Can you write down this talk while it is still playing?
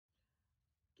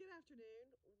afternoon.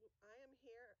 I am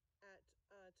here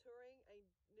at touring a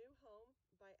new home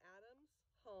by Adams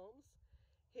Homes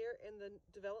here in the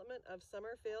development of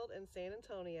Summerfield in San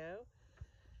Antonio.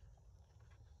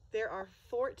 There are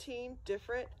 14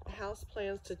 different house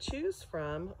plans to choose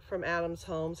from Adams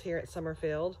Homes here at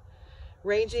Summerfield,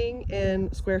 ranging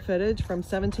in square footage from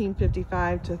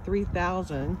 1,755 to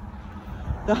 3,000.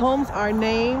 The homes are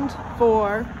named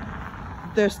for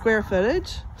their square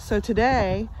footage. So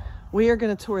today we are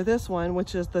going to tour this one,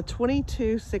 which is the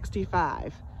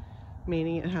 2265,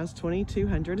 meaning it has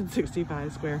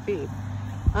 2,265 square feet.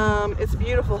 It's a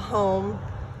beautiful home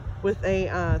with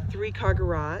a 3-car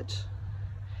garage,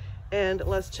 and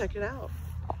let's check it out.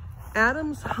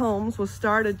 Adams Homes was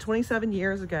started 27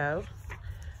 years ago,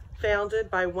 founded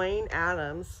by Wayne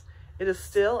Adams. It is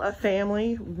still a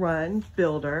family-run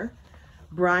builder.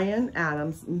 Brian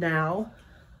Adams now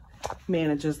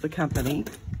manages the company.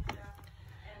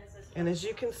 And as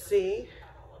you can see,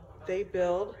 they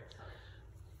build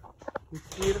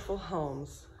beautiful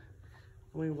homes.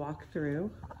 We walk through.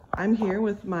 I'm here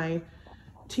with my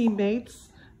teammates,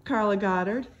 Carla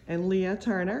Goddard and Leah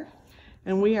Turner,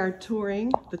 and we are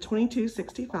touring the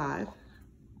 2265.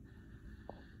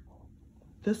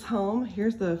 This home,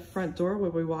 here's the front door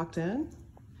where we walked in.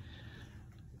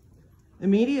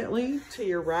 Immediately to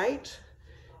your right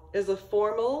is a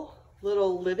formal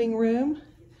little living room.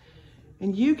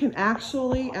 And you can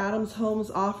actually, Adams Homes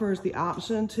offers the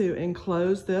option to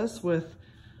enclose this with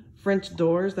French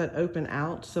doors that open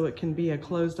out so it can be a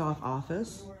closed off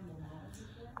office.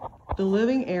 The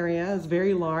living area is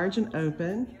very large and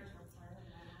open.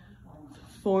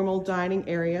 Formal dining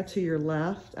area to your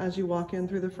left as you walk in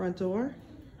through the front door.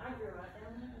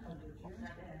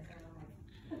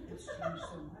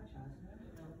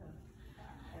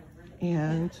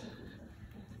 And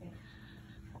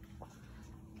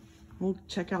we'll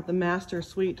check out the master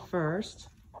suite first.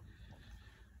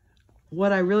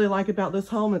 What I really like about this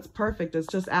home, it's perfect. It's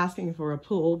just asking for a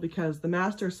pool because the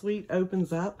master suite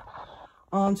opens up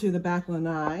onto the back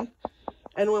lanai.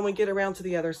 And when we get around to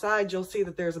the other side, you'll see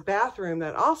that there's a bathroom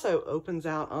that also opens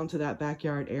out onto that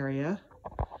backyard area.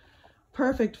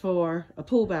 Perfect for a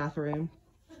pool bathroom.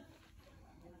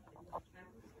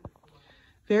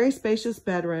 Very spacious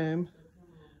bedroom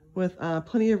with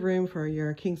plenty of room for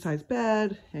your king-size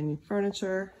bed and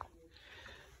furniture.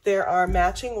 There are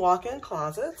matching walk-in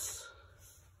closets.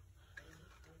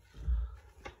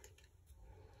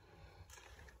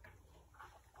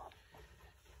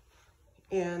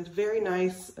 And very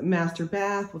nice master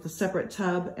bath with a separate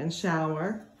tub and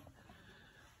shower.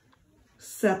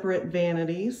 Separate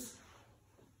vanities.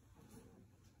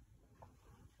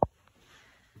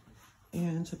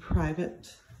 And a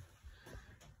private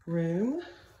room.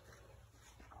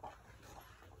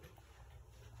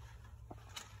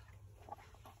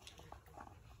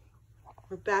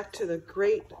 We're back to the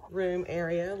great room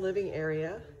area, living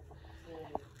area.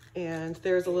 And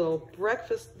there's a little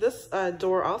breakfast. This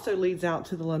door also leads out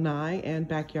to the lanai and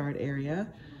backyard area.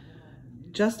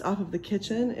 Just off of the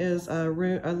kitchen is a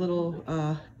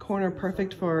little corner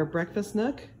perfect for a breakfast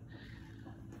nook.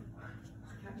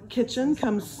 Kitchen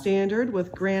comes standard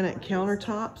with granite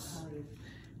countertops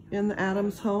in the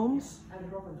Adams Homes.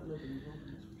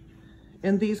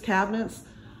 And these cabinets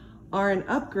are an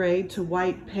upgrade to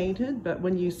white painted, but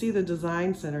when you see the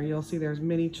design center, you'll see there's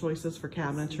many choices for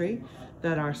cabinetry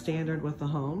that are standard with the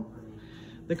home.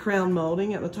 The crown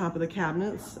molding at the top of the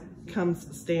cabinets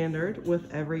comes standard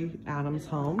with every Adams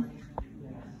home.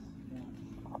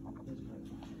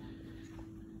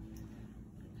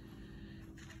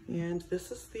 And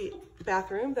this is the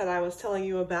bathroom that I was telling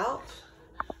you about.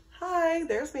 Hi,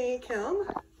 there's me, Kim.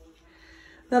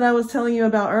 That I was telling you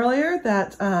about earlier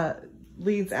that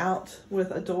leads out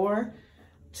with a door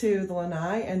to the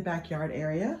lanai and backyard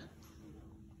area.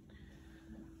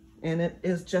 And it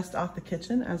is just off the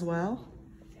kitchen as well.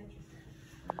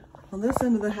 On this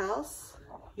end of the house,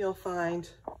 you'll find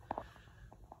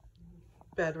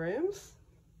bedrooms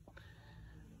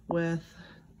with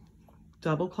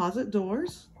double closet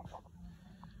doors,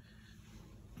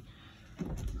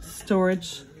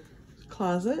 storage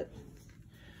closet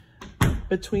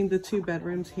between the two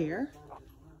bedrooms here.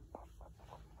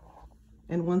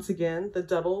 And once again, the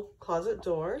double closet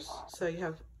doors. So you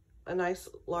have a nice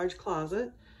large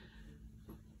closet.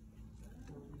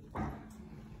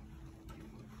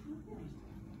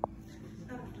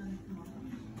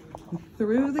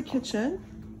 Through the kitchen,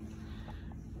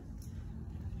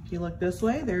 if you look this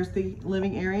way, there's the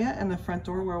living area and the front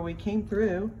door where we came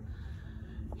through.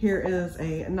 Here is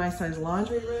a nice sized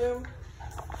laundry room,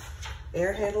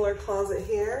 air handler closet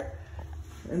here,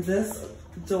 and this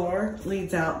door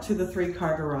leads out to the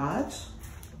 3-car garage,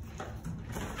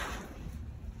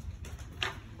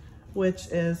 which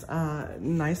is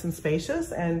nice and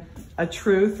spacious, and a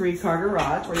true 3-car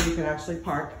garage where you can actually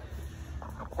park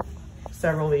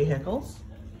several vehicles.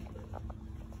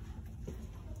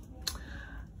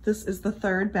 This is the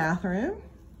 3rd bathroom.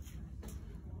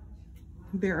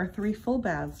 There are 3 full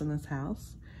baths in this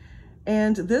house.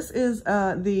 And this is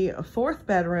the 4th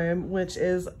bedroom, which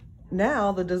is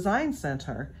now the design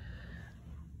center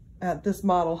at this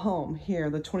model home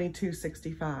here, the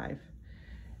 2265.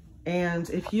 And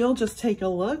if you'll just take a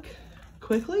look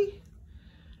quickly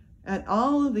at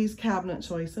all of these cabinet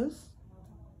choices,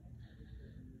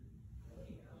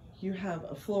 you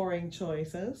have flooring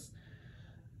choices,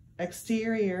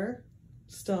 exterior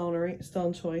stone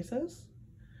choices.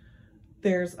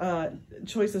 There's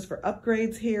choices for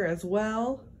upgrades here as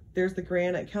well. There's the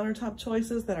granite countertop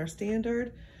choices that are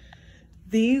standard.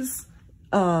 This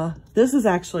is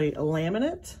actually a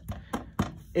laminate.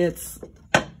 It's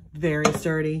very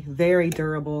sturdy, very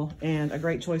durable, and a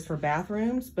great choice for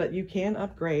bathrooms, but you can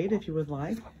upgrade if you would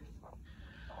like.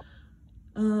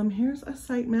 Here's a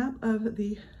site map of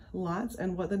the lots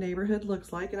and what the neighborhood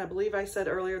looks like. And I believe I said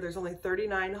earlier there's only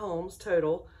 39 homes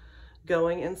total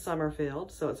going in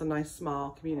Summerfield, so it's a nice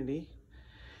small community.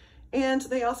 And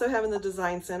they also have in the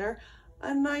design center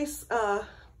a nice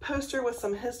poster with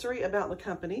some history about the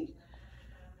company,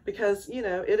 because, you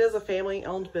know, it is a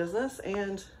family-owned business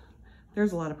and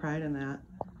there's a lot of pride in that.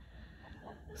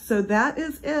 So that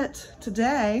is it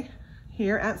today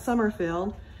here at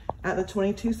Summerfield at the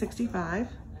 2265.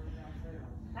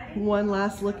 One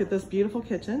last look at this beautiful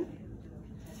kitchen.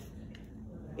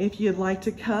 If you'd like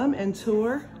to come and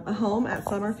tour a home at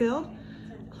Summerfield,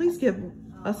 please give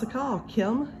us a call.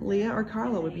 Kim, Leah, or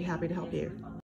Carla would be happy to help you.